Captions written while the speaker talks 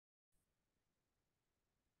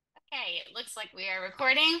Okay, it looks like we are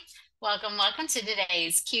recording. Welcome to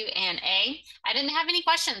today's Q&A. I didn't have any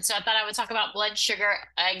questions, so I thought I would talk about blood sugar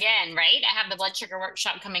again, right? I have the blood sugar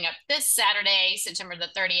workshop coming up this Saturday, September the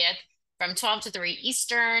 30th, from 12 to 3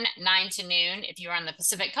 Eastern, 9 to noon, if you're on the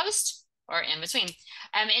Pacific Coast or in between.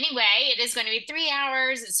 Anyway, it is going to be 3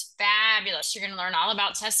 hours. It's fabulous. You're going to learn all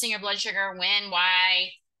about testing your blood sugar, when,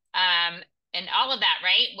 why, and all of that,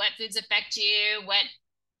 right? What foods affect you, what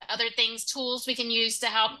other things, tools we can use to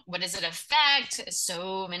help. What does it affect?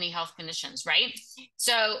 So many health conditions, right?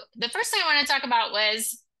 So the first thing I want to talk about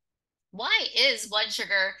was, why is blood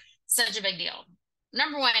sugar such a big deal?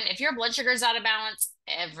 Number one, if your blood sugar is out of balance,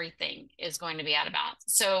 everything is going to be out of balance.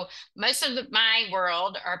 So most of my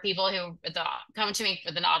world are people who come to me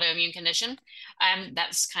with an autoimmune condition.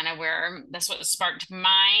 That's kind of that's what sparked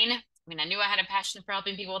mine. I mean, I knew I had a passion for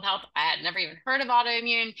helping people with health. I had never even heard of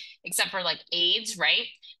autoimmune except for like AIDS, right?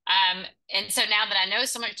 And so now that I know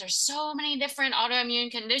so much, there's so many different autoimmune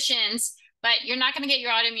conditions, but you're not going to get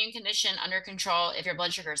your autoimmune condition under control if your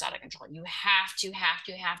blood sugar is out of control. You have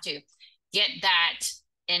to get that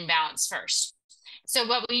in balance first. So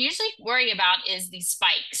what we usually worry about is these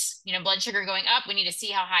spikes. Blood sugar going up, we need to see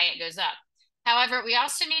how high it goes up. However, we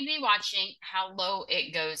also need to be watching how low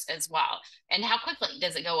it goes as well, and how quickly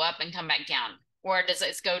does it go up and come back down, or does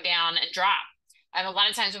it go down and drop? A lot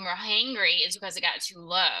of times when we're hangry, it's because it got too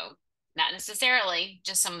low. Not necessarily,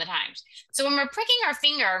 just some of the times. So when we're pricking our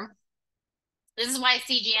finger, this is why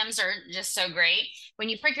CGMs are just so great. When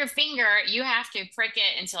you prick your finger, you have to prick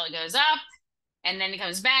it until it goes up and then it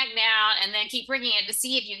comes back down, and then keep pricking it to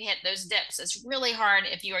see if you hit those dips. It's really hard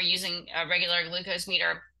if you are using a regular glucose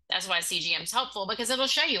meter. That's why CGM is helpful, because it'll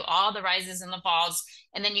show you all the rises and the falls,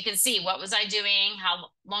 and then you can see, what was I doing? How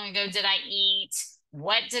long ago did I eat?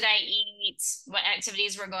 What did I eat? What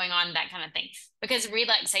activities were going on? That kind of thing. Because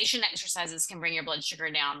relaxation exercises can bring your blood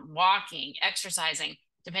sugar down. Walking, exercising,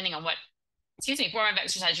 depending on what form of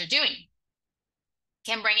exercise you're doing,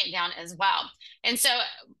 can bring it down as well. And so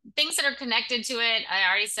things that are connected to it, I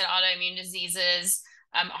already said autoimmune diseases,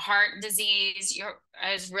 heart disease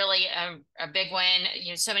is really a big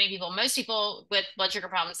one. So many people, most people with blood sugar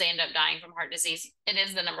problems, they end up dying from heart disease. It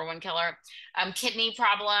is the number one killer. Kidney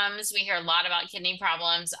problems, we hear a lot about kidney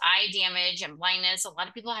problems, eye damage and blindness. A lot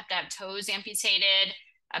of people have to have toes amputated,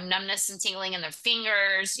 numbness and tingling in their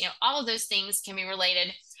fingers. All of those things can be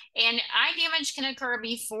related. And eye damage can occur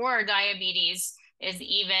before diabetes is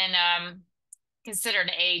even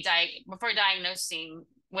considered before diagnosing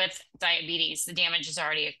with diabetes. The damage is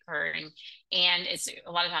already occurring, and it's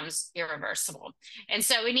a lot of times irreversible. And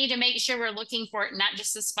so we need to make sure we're looking for not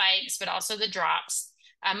just the spikes, but also the drops.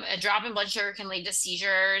 A drop in blood sugar can lead to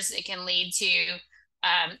seizures. It can lead to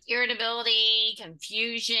irritability,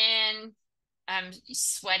 confusion,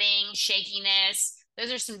 sweating, shakiness.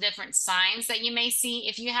 Those are some different signs that you may see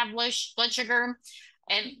if you have low blood sugar.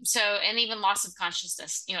 And even loss of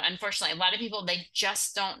consciousness. Unfortunately, a lot of people, they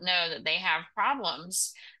just don't know that they have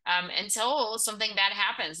problems until something bad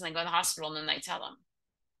happens and they go to the hospital and then they tell them.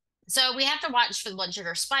 So we have to watch for the blood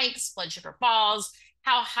sugar spikes, blood sugar falls,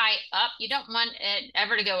 how high up. You don't want it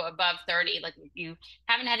ever to go above 30. Like if you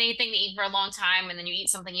haven't had anything to eat for a long time and then you eat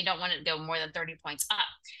something, you don't want it to go more than 30 points up.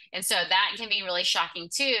 And so that can be really shocking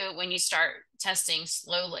too when you start testing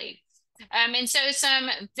slowly. And so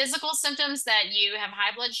some physical symptoms that you have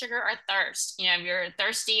high blood sugar are thirst. If you're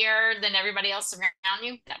thirstier than everybody else around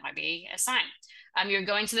you, that might be a sign. You're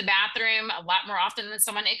going to the bathroom a lot more often than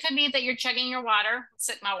someone. It could be that you're chugging your water.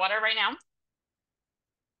 Sip my water right now.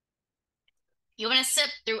 You want to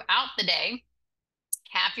sip throughout the day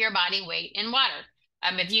half your body weight in water.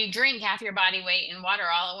 If you drink half your body weight in water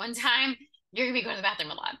all at one time, you're going to be going to the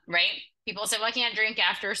bathroom a lot, right? People say, well, I can't drink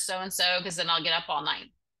after so-and-so because then I'll get up all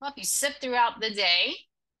night. Well, if you sip throughout the day,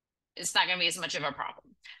 it's not going to be as much of a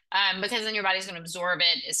problem because then your body's going to absorb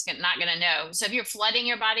it. It's not going to know. So if you're flooding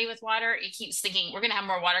your body with water, it keeps thinking, we're going to have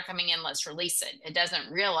more water coming in, let's release it. It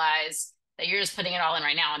doesn't realize that you're just putting it all in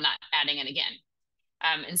right now and not adding it again.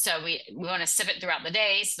 And so we want to sip it throughout the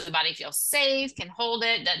day so the body feels safe, can hold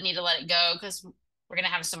it, doesn't need to let it go, because we're going to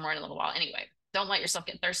have some more in a little while anyway. Don't let yourself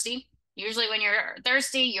get thirsty. Usually when you're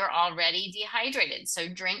thirsty, you're already dehydrated. So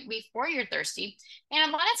drink before you're thirsty. And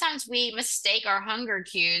a lot of times we mistake our hunger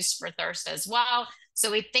cues for thirst as well.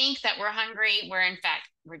 So we think that we're hungry, where in fact,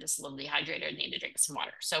 we're just a little dehydrated and need to drink some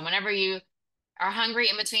water. So whenever you are hungry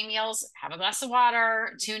in between meals, have a glass of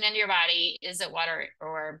water, tune into your body. Is it water,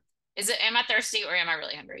 or am I thirsty, or am I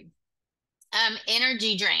really hungry?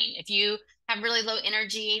 Energy drain. If you have really low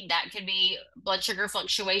energy, that could be blood sugar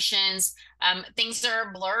fluctuations. Things that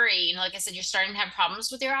are blurry. Like I said, you're starting to have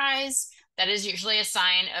problems with your eyes. that is usually a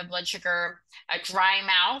sign of blood sugar. A dry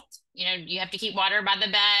mouth, you have to keep water by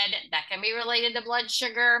the bed. That can be related to blood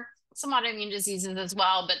sugar. Some autoimmune diseases as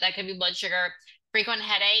well, but that could be blood sugar. Frequent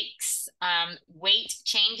headaches, weight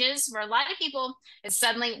changes, where a lot of people, it's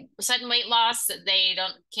sudden weight loss that they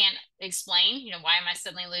can't explain. Why am I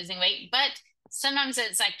suddenly losing weight? But sometimes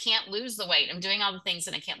it's I can't lose the weight. I'm doing all the things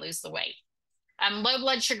and I can't lose the weight. Low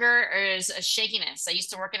blood sugar is a shakiness. I used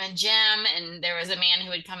to work in a gym, and there was a man who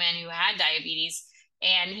would come in who had diabetes,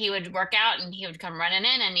 and he would work out and he would come running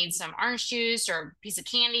in and need some orange juice or a piece of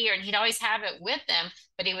candy, and he'd always have it with him,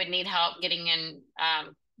 but he would need help getting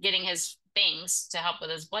his things to help with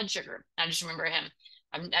his blood sugar. I just remember him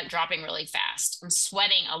dropping really fast. I'm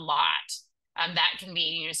sweating a lot. That can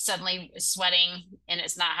be suddenly sweating and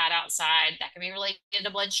it's not hot outside. That can be related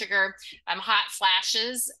to blood sugar. Hot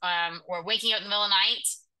flashes, or waking up in the middle of the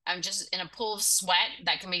night, just in a pool of sweat.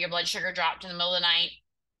 That can be your blood sugar dropped in the middle of the night.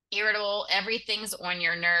 Irritable, everything's on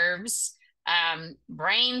your nerves.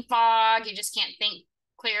 Brain fog, you just can't think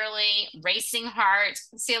clearly. Racing heart.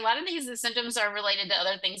 See, a lot of these symptoms are related to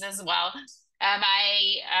other things as well.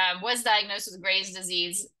 I was diagnosed with Graves'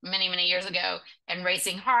 disease many, many years ago, and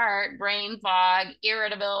racing heart, brain fog,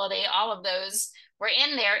 irritability, all of those were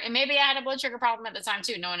in there. And maybe I had a blood sugar problem at the time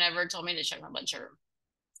too. No one ever told me to check my blood sugar.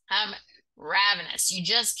 Ravenous, you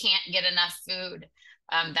just can't get enough food.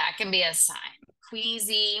 That can be a sign.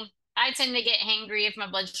 Queasy. I tend to get hangry if my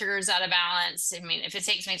blood sugar is out of balance. I mean, if it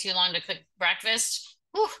takes me too long to cook breakfast,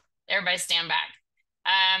 whew, everybody stand back.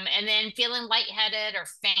 And then feeling lightheaded or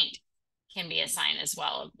faint can be a sign as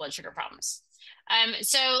well of blood sugar problems.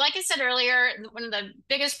 So like I said earlier, one of the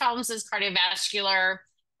biggest problems is cardiovascular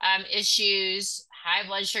issues, high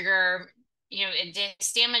blood sugar. It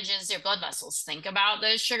damages your blood vessels. Think about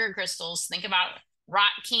those sugar crystals. Think about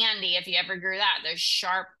rock candy, if you ever grew that, those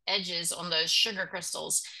sharp edges on those sugar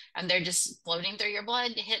crystals, and they're just floating through your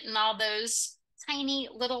blood, hitting all those tiny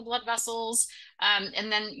little blood vessels.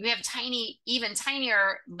 And then you have even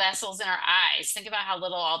tinier vessels in our eyes. Think about how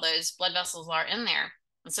little all those blood vessels are in there.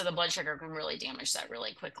 And so the blood sugar can really damage that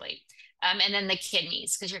really quickly. And then the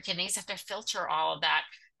kidneys, because your kidneys have to filter all of that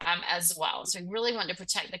as well. So we really want to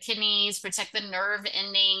protect the kidneys, protect the nerve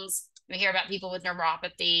endings. We hear about people with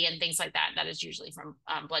neuropathy and things like that. That is usually from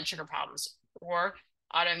blood sugar problems or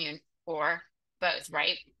autoimmune or both,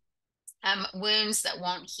 right? Wounds that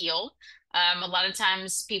won't heal. A lot of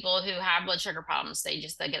times people who have blood sugar problems, they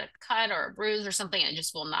get a cut or a bruise or something and it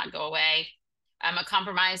just will not go away. A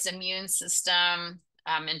compromised immune system,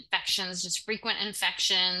 infections, just frequent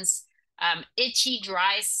infections, itchy,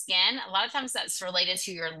 dry skin. A lot of times that's related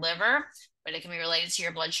to your liver, but it can be related to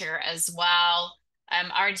your blood sugar as well. I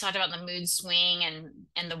already talked about the mood swing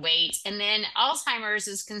and the weight. And then Alzheimer's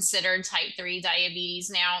is considered type 3 diabetes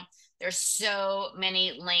now. There's so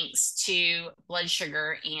many links to blood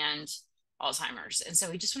sugar and Alzheimer's. And so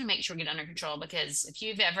we just want to make sure we get under control, because if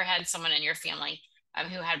you've ever had someone in your family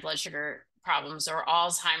who had blood sugar problems or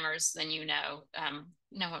Alzheimer's, then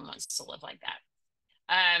no one wants to live like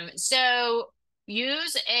that. So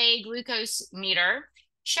use a glucose meter.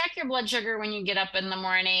 Check your blood sugar when you get up in the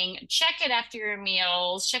morning. Check it after your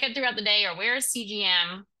meals. Check it throughout the day, or wear a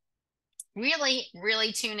CGM. Really,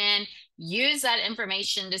 really tune in. Use that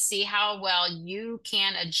information to see how well you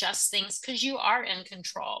can adjust things, because you are in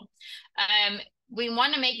control. We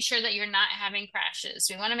want to make sure that you're not having crashes.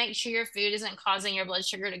 We want to make sure your food isn't causing your blood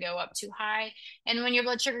sugar to go up too high. And when your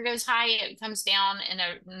blood sugar goes high, it comes down in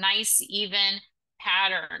a nice, even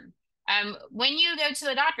pattern. When you go to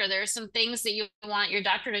the doctor, there are some things that you want your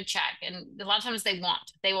doctor to check. And a lot of times they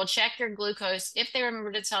won't. They will check your glucose if they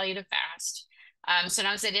remember to tell you to fast.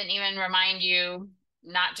 Sometimes they didn't even remind you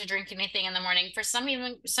not to drink anything in the morning. For some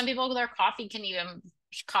people, their coffee can even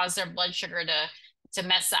cause their blood sugar to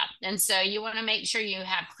mess up. And so you want to make sure you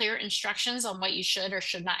have clear instructions on what you should or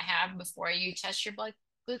should not have before you test your blood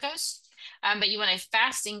glucose. But you want a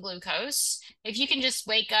fasting glucose. If you can just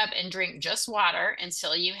wake up and drink just water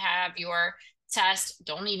until you have your test,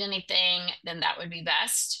 don't eat anything, then that would be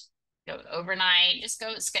best. Go overnight, just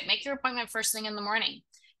make your appointment first thing in the morning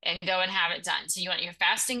and go and have it done. So you want your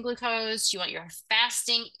fasting glucose, you want your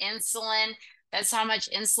fasting insulin. That's how much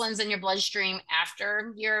insulin's in your bloodstream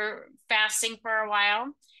after you're fasting for a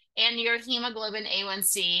while. And your hemoglobin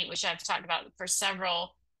A1C, which I've talked about for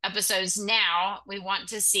several episodes now. We want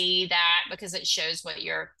to see that because it shows what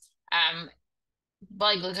your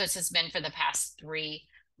blood glucose has been for the past 3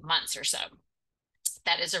 months or so.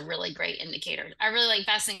 that is a really great indicator. I really like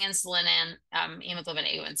fasting insulin and hemoglobin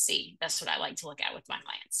A1C. That's what I like to look at with my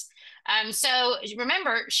clients. So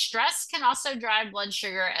remember, stress can also drive blood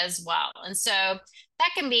sugar as well. And so that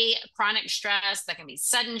can be chronic stress, that can be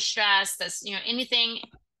sudden stress, that's, anything.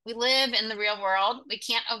 We live in the real world. We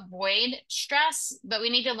can't avoid stress, but we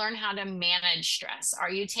need to learn how to manage stress. Are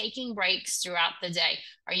you taking breaks throughout the day?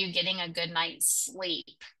 Are you getting a good night's sleep?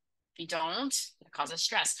 If you don't, that causes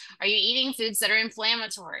stress. Are you eating foods that are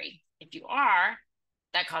inflammatory? If you are,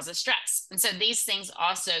 that causes stress. And so these things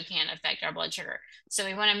also can affect our blood sugar. So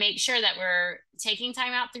we want to make sure that we're taking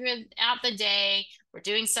time out throughout the day. We're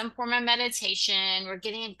doing some form of meditation. We're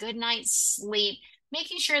getting a good night's sleep,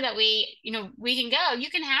 making sure that we can go. You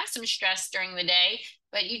can have some stress during the day,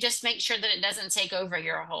 but you just make sure that it doesn't take over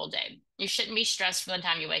your whole day. You shouldn't be stressed from the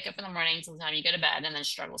time you wake up in the morning until the time you go to bed and then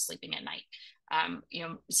struggle sleeping at night.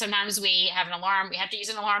 Sometimes we have an alarm. We have to use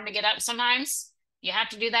an alarm to get up sometimes. You have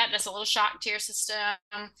to do that. That's a little shock to your system.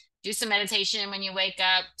 Do some meditation when you wake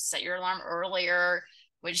up, set your alarm earlier,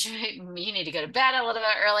 which you need to go to bed a little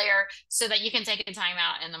bit earlier so that you can take a time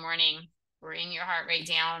out in the morning, bring your heart rate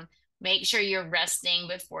down. Make sure you're resting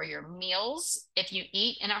before your meals. If you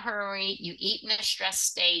eat in a hurry, you eat in a stress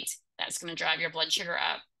state, that's going to drive your blood sugar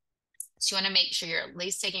up. So you want to make sure you're at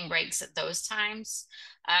least taking breaks at those times.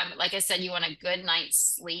 Like I said, you want a good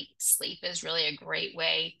night's sleep. Sleep is really a great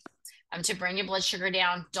way to bring your blood sugar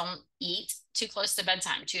down. Don't eat too close to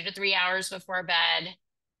bedtime, 2 to 3 hours before bed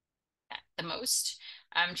at the most.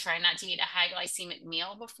 Try not to eat a high glycemic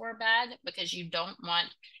meal before bed because you don't want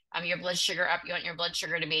your blood sugar up. You want your blood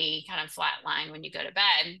sugar to be kind of flatline when you go to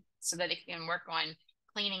bed so that it can work on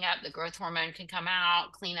cleaning up. The growth hormone can come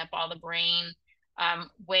out, clean up all the brain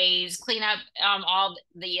waves, clean up all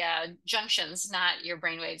the junctions, not your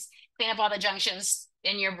brain waves, clean up all the junctions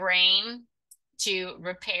in your brain to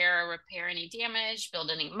repair any damage, build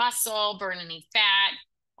any muscle, burn any fat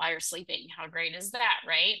while you're sleeping. How great is that,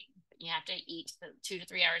 right? You have to eat 2 to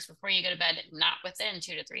 3 hours before you go to bed, not within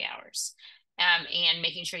 2 to 3 hours, and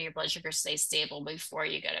making sure your blood sugar stays stable before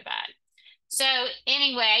you go to bed. So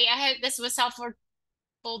anyway, I hope this was helpful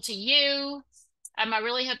to you. I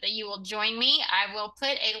really hope that you will join me. I will put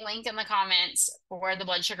a link in the comments for the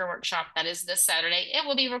blood sugar workshop that is this Saturday. It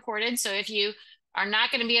will be recorded. So if you are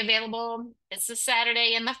not going to be available, it's a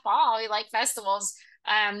Saturday in the fall. We like festivals.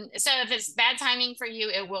 So if it's bad timing for you,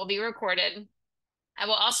 it will be recorded. I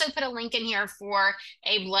will also put a link in here for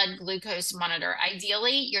a blood glucose monitor.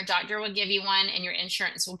 Ideally, your doctor will give you one and your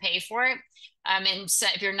insurance will pay for it. And so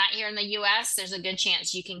if you're not here in the US, there's a good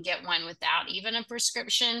chance you can get one without even a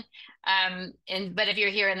prescription. But if you're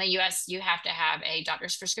here in the US, you have to have a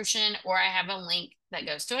doctor's prescription, or I have a link that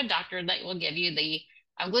goes to a doctor that will give you the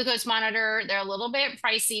glucose monitor. They're a little bit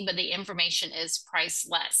pricey, but the information is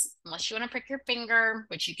priceless. Unless you want to prick your finger,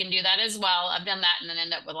 which you can do that as well. I've done that and then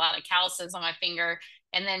end up with a lot of calluses on my finger.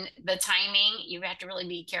 And then the timing, you have to really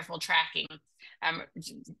be careful tracking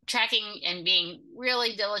and being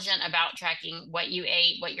really diligent about tracking what you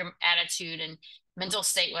ate, what your attitude and mental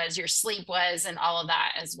state was, your sleep was, and all of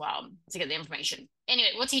that as well to get the information. Anyway,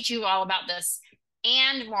 we'll teach you all about this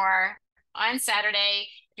and more on Saturday.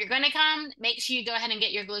 If you're going to come, make sure you go ahead and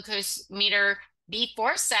get your glucose meter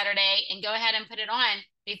before Saturday and go ahead and put it on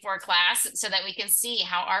before class so that we can see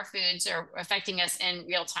how our foods are affecting us in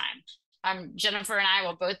real time. Jennifer and I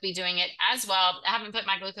will both be doing it as well. I haven't put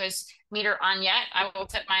my glucose meter on yet. I will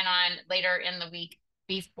put mine on later in the week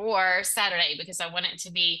before Saturday because I want it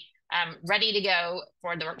to be ready to go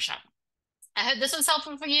for the workshop. I hope this was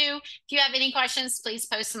helpful for you. If you have any questions, please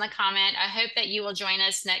post in the comment. I hope that you will join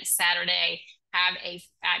us next Saturday. Have a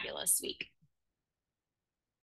fabulous week.